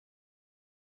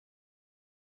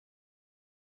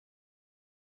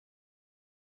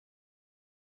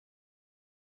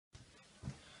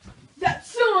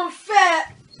unfair.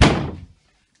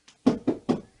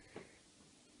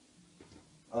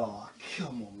 Oh,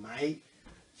 come on, mate.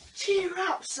 Cheer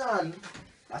up, son.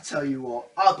 I tell you what,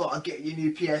 I gotta get you a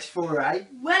new PS4, eh?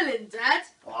 Well in, Dad.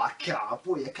 Oh, I can't. I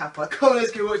bought you a couple. Come on,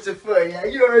 let's go watch the footy, yeah?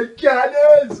 You're a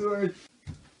cannon,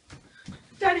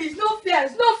 Daddy, it's not fair.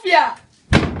 It's not fair.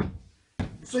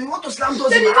 So you want to slam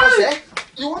doors in my house, eh?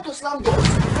 You want to slam doors?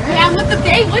 Yeah, I'm with the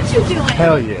babe. What you doing?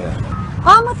 Hell yeah.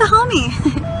 Oh, I'm with the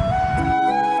homie.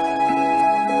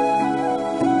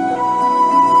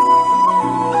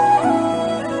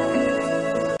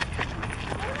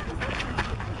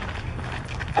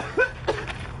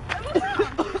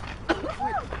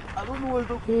 I don't know what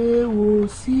the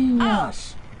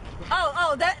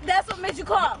Oh, that's what made you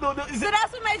call. No, So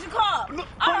that's what made you call. No,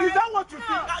 All but is right. that what you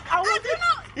think? I want it.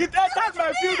 It entered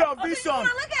my field of vision.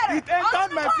 Look at her. It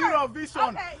entered my field of vision.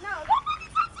 Okay, no.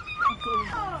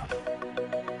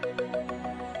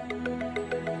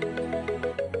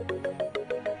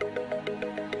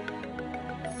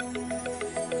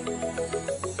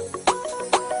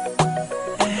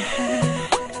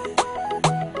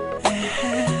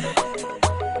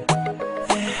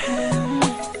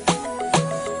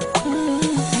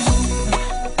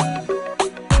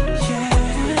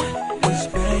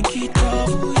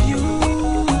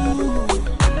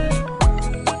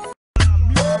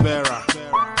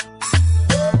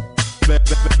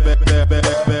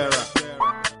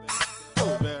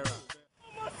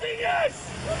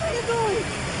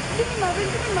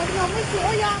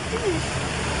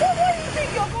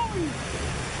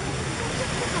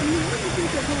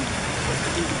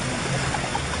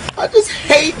 I just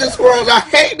hate this world. I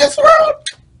hate this world.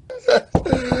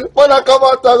 When I come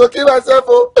out, I go kill myself.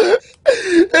 Oh.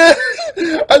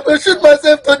 I go shoot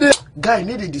myself today. Guy,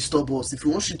 need to disturb us. If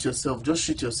you want to shoot yourself, just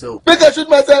shoot yourself. Make I shoot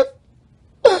myself.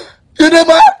 You know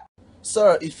man?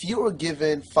 Sir, if you were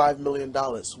given $5 million,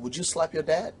 would you slap your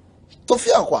dad?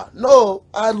 Tofiakwa, no.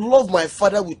 I love my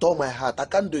father with all my heart. I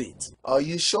can't do it. Are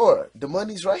you sure? The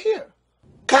money's right here.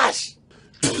 Cash.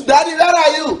 Daddy, where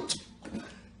are you?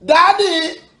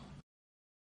 Daddy!